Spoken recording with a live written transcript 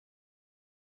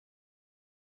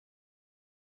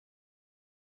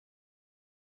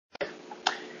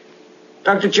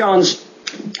Dr. Jones,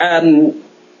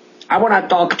 I want to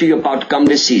talk to you about gum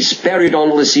disease,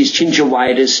 periodontal disease,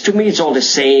 gingivitis. To me, it's all the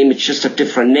same. It's just a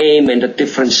different name and a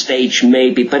different stage,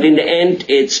 maybe. But in the end,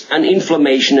 it's an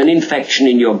inflammation, an infection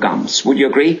in your gums. Would you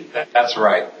agree? That's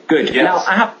right. Good. Yes. Now,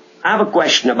 I have a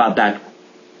question about that.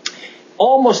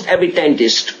 Almost every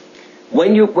dentist,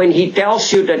 when he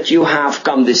tells you that you have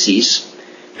gum disease,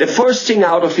 the first thing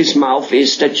out of his mouth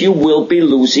is that you will be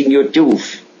losing your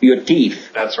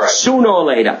teeth. That's right. Sooner or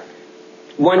later.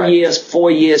 1 year, 4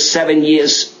 years, 7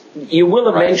 years, you will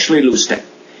eventually lose them.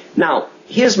 Now,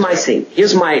 here's my thing.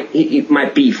 Here's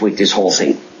my beef with this whole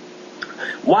thing.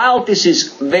 While this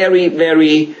is very,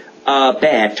 very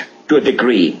bad to a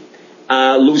degree,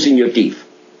 losing your teeth,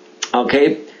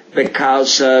 okay?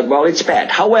 Because, well, it's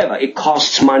bad. However, it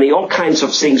costs money, all kinds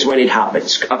of things when it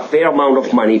happens, a fair amount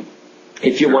of money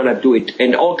if you want to do it,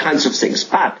 and all kinds of things.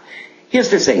 But here's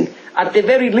the thing. At the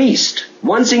very least,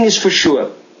 one thing is for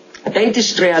sure.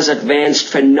 Dentistry has advanced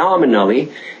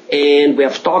phenomenally, and we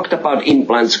have talked about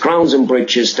implants, crowns and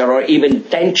bridges. There are even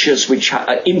dentures which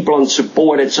are implant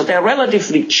supported, so they're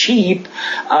relatively cheap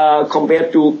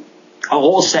compared to a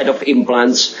whole set of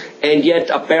implants, and yet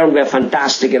apparently they're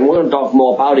fantastic, and we're going to talk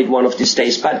more about it one of these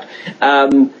days. But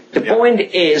the point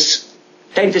is,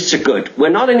 dentists are good. We're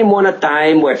not anymore in a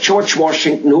time where George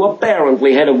Washington, who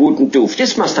apparently had a wooden tooth,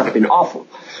 this must have been awful.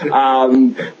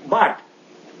 But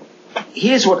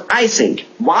here's what I think.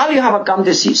 While you have a gum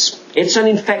disease, it's an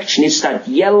infection. It's that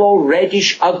yellow,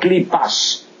 reddish, ugly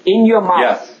pus in your mouth.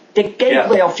 Yes. The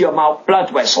gateway of your mouth,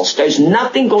 blood vessels. There's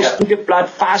nothing goes through the blood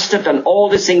faster than all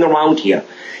this thing around here.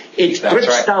 It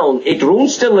drips down. It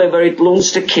ruins the liver. It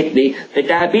ruins the kidney. The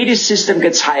diabetes system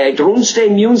gets higher. It ruins the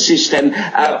immune system.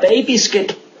 Babies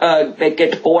get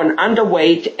born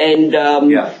underweight and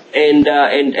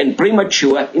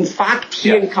premature. In fact,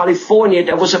 here in California,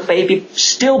 there was a baby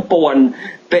stillborn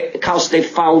because they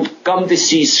found gum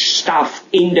disease stuff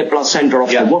in the placenta of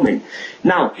the woman.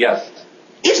 Now,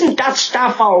 isn't that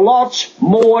stuff a lot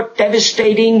more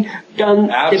devastating than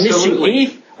the missing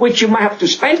teeth? Which you might have to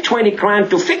spend 20 grand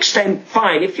to fix them,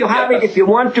 fine. If you have it, if you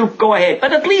want to, go ahead.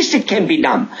 But at least it can be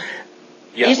done.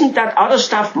 Isn't that other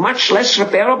stuff much less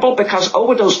repairable? Because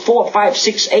over those 4, 5,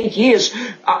 6, 8 years,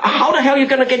 how the hell are you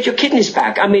going to get your kidneys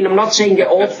back? I mean, I'm not saying they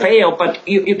all fail, but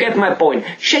you get my point.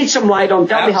 Shed some light on,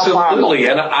 tell me how far. Absolutely,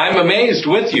 and I'm amazed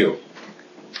with you.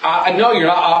 No, you're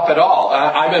not off at all.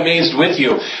 I'm amazed with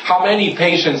you. How many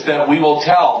patients that we will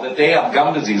tell that they have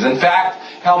gum disease. In fact,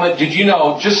 Helmut, did you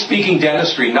know, just speaking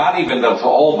dentistry, not even the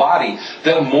whole body,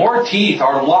 that more teeth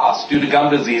are lost due to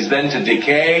gum disease than to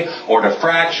decay or to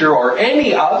fracture or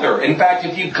any other. In fact,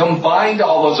 if you combined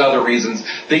all those other reasons,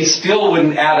 they still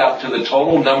wouldn't add up to the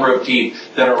total number of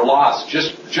teeth that are lost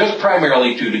just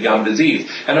primarily due to gum disease.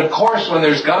 And of course, when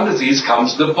there's gum disease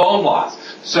comes the bone loss.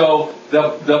 So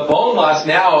the bone loss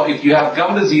now, if you have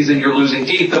gum disease and you're losing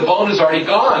teeth, the bone is already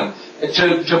gone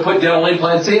to put dental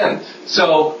implants in.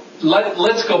 So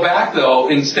let's go back, though,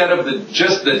 instead of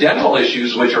just the dental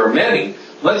issues, which are many,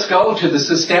 let's go to the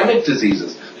systemic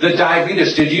diseases. The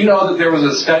diabetes. Did you know that there was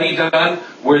a study done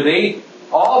where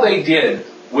all they did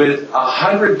with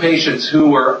 100 patients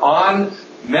who were on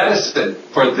medicine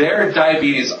for their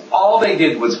diabetes, all they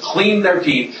did was clean their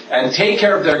teeth and take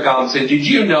care of their gums. And did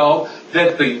you know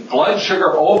that the blood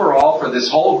sugar overall for this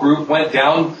whole group went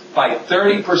down by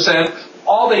 30%?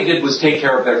 All they did was take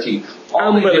care of their teeth.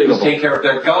 All they did was take care of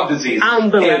their gum disease.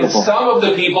 And some of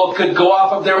the people could go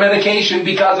off of their medication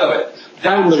because of it.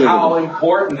 That's how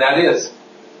important that is.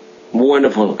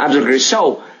 Wonderful. Absolutely.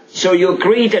 So you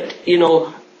agree that,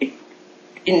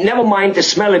 never mind the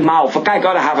smelly mouth. A guy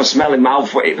got to have a smelly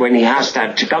mouth when he has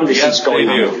that gum disease going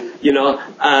on.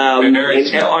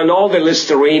 And all the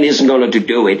Listerine isn't going to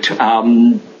do it.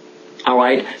 All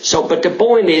right. So, but the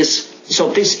point is, so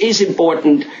this is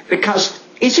important because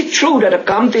is it true that a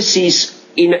gum disease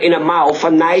in a mouth, a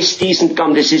nice, decent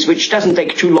gum disease, which doesn't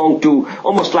take too long to,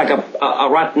 almost like a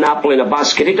rotten apple in a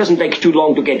basket, it doesn't take too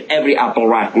long to get every apple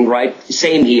rotten, right?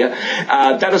 Same here.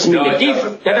 That doesn't mean the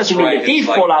teeth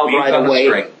fall out right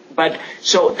away. But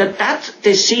so that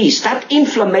disease, that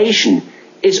inflammation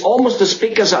is almost as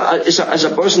big as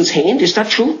a person's hand. Is that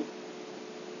true?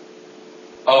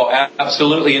 Oh,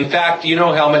 absolutely. In fact,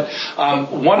 Helmut,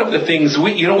 one of the things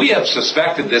we have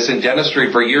suspected this in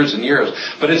dentistry for years and years,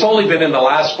 but it's only been in the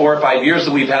last 4 or 5 years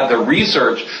that we've had the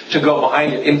research to go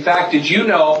behind it. In fact, did you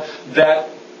know that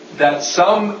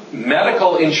some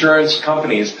medical insurance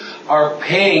companies are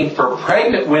paying for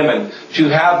pregnant women to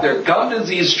have their gum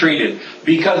disease treated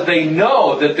because they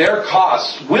know that their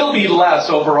costs will be less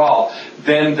overall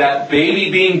than that baby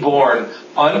being born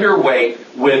underweight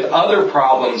with other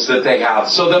problems that they have.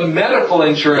 So the medical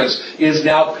insurance is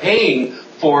now paying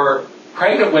for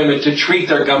pregnant women to treat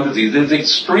their gum disease. It's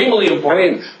extremely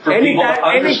important for people to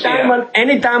understand.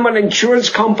 Anytime an insurance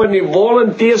company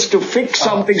volunteers to fix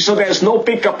something so there's no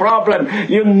bigger problem,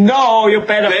 you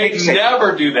better fix it. They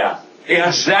never do that.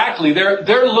 Exactly.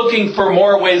 They're looking for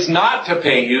more ways not to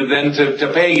pay you than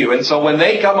to pay you. And so when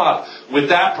they come up with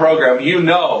that program,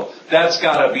 that's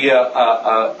got to be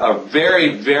a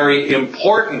very, very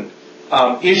important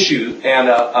issue and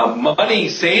a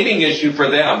money-saving issue for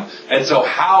them. And so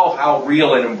how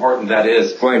real and important that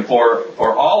is for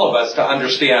all of us to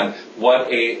understand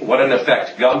what an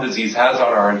effect gum disease has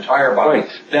on our entire body. Right.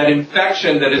 That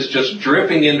infection that is just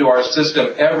dripping into our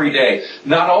system every day.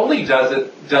 Not only does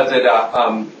it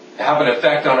have an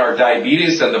effect on our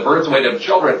diabetes and the birth weight of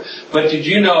children, but did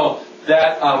you know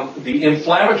that the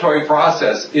inflammatory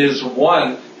process is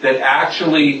one that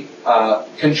actually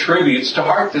contributes to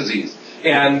heart disease?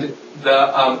 And the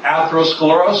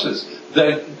atherosclerosis,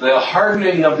 the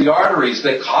hardening of the arteries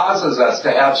that causes us to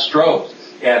have strokes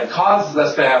and causes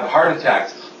us to have heart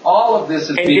attacks. All of this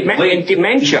is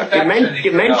dementia,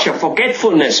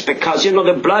 forgetfulness, because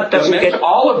the blood doesn't get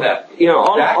all of that.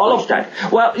 All of that.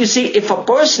 Well, you see, if a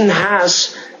person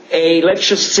has let's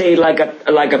just say like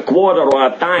a quarter or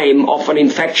a dime of an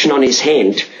infection on his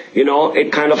hand,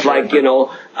 it kind of like,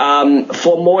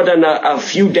 for more than a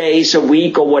few days, a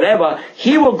week or whatever,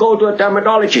 he will go to a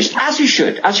dermatologist, as he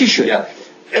should. Yeah.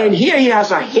 And here he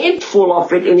has a handful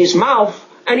of it in his mouth,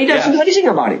 and he doesn't do anything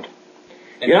about it.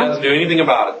 And he doesn't do anything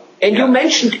about it. And you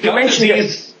mentioned Gum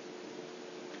disease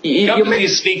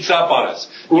sneaks up on us.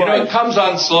 It comes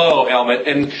on slow, Helmut,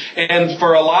 and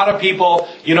for a lot of people,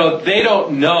 they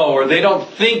don't know or they don't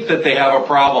think that they have a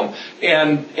problem.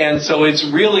 And so it's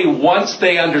really, once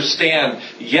they understand,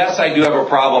 yes, I do have a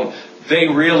problem, they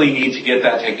really need to get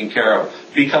that taken care of,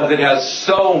 because it has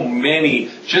so many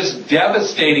just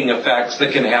devastating effects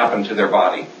that can happen to their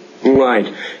body.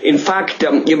 Right. In fact,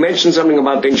 you mentioned something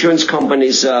about the insurance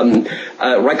companies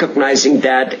recognizing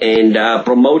that and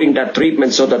promoting that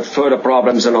treatment so that further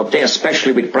problems are not there,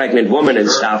 especially with pregnant women and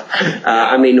stuff.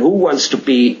 I mean, who wants to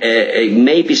be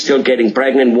maybe still getting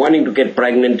pregnant, wanting to get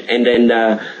pregnant, and then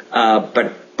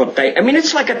but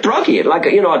it's like a druggie, like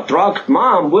a drug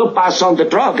mom will pass on the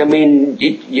drug. I mean,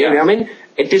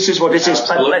 this is what this is.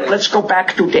 But let's go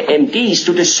back to the MDs,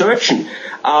 to the surgeon.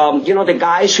 The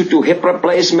guys who do hip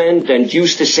replacement and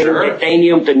use the same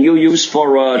titanium that you use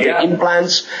for the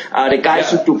implants, the guys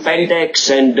who do Pendex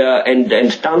and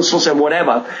tonsils and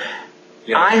whatever.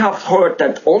 Yeah. I have heard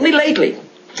that only lately,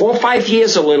 4 or 5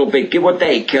 years a little bit, give or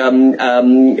take,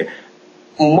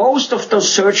 most of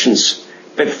those surgeons,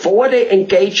 before they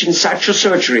engage in such a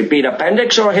surgery, be it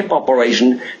appendix or a hip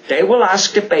operation, they will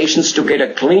ask the patients to get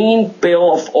a clean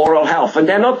bill of oral health. And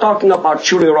they're not talking about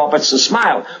Julia Roberts'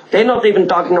 smile. They're not even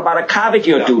talking about a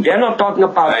cavity or two. They're not talking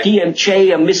about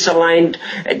TMJ, a misaligned.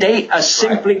 They are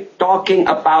simply talking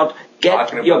about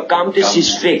get your gum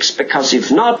disease fixed, because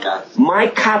if not, my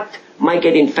cut might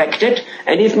get infected.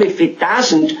 And even if it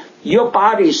doesn't, your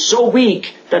body is so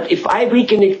weak that if I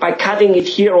weaken it by cutting it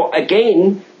here or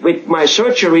again with my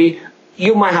surgery,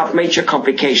 you might have major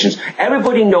complications.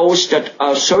 Everybody knows that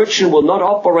a surgeon will not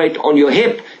operate on your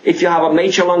hip if you have a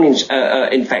major lung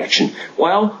infection.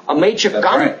 Well, a major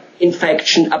gum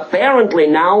infection apparently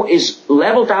now is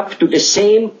leveled up to the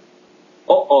same,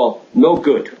 no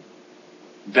good.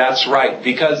 That's right,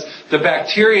 because the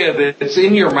bacteria that's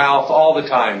in your mouth all the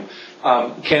time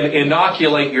can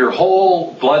inoculate your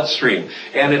whole bloodstream.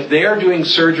 And if they're doing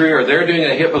surgery or they're doing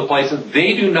a hip replacement,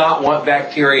 they do not want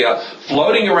bacteria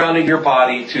floating around in your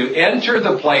body to enter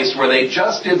the place where they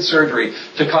just did surgery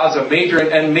to cause a major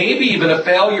and maybe even a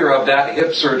failure of that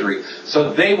hip surgery.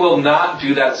 So they will not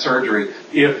do that surgery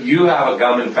if you have a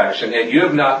gum infection and you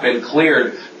have not been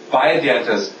cleared by a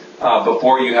dentist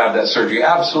before you have that surgery.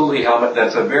 Absolutely, Helmut,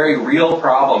 that's a very real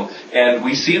problem. And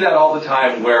we see that all the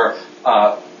time where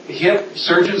hip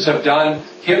surgeons have done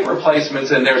hip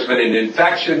replacements and there's been an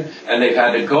infection and they've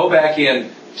had to go back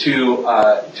in to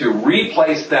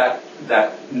replace that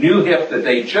new hip that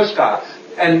they just got.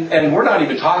 And we're not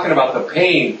even talking about the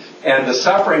pain and the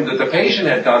suffering that the patient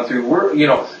had gone through.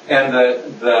 And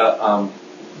the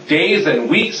days and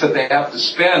weeks that they have to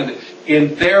spend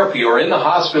in therapy or in the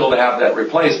hospital to have that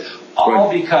replaced,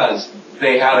 all because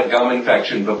they had a gum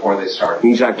infection before they started.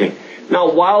 Exactly. Now,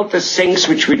 while the things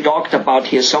which we talked about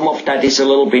here, some of that is a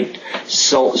little bit,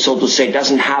 so to say,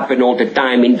 doesn't happen all the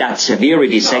time in that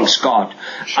severity, thanks God.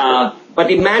 Sure. But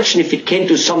imagine if it came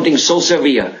to something so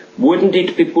severe. Wouldn't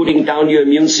it be putting down your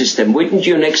immune system? Wouldn't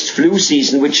your next flu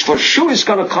season, which for sure is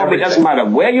going to come, it doesn't matter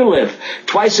where you live,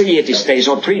 twice a year these days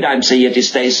or 3 times a year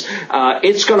these days,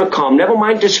 it's going to come. Never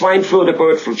mind the swine flu or the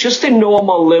bird flu, just the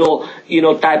normal little,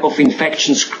 type of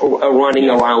infections running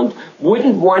around.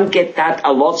 Wouldn't one get that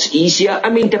a lot easier? I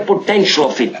mean, the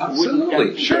potential of it.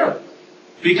 Absolutely, sure.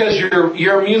 Because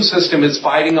your immune system is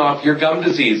fighting off your gum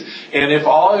disease. And if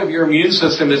all of your immune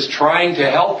system is trying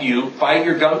to help you fight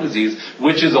your gum disease,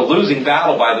 which is a losing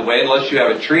battle, by the way, unless you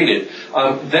have it treated,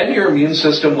 then your immune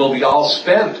system will be all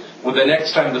spent with the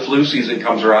next time the flu season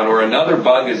comes around or another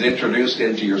bug is introduced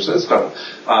into your system.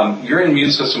 Your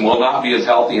immune system will not be as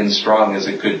healthy and strong as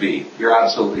it could be. You're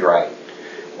absolutely right.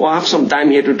 Well, I have some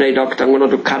time here today, Doctor. I'm going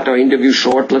to cut our interview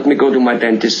short. Let me go to my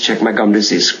dentist, check my gum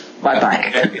disease.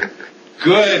 Bye-bye.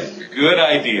 Good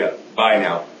idea. Bye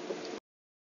now.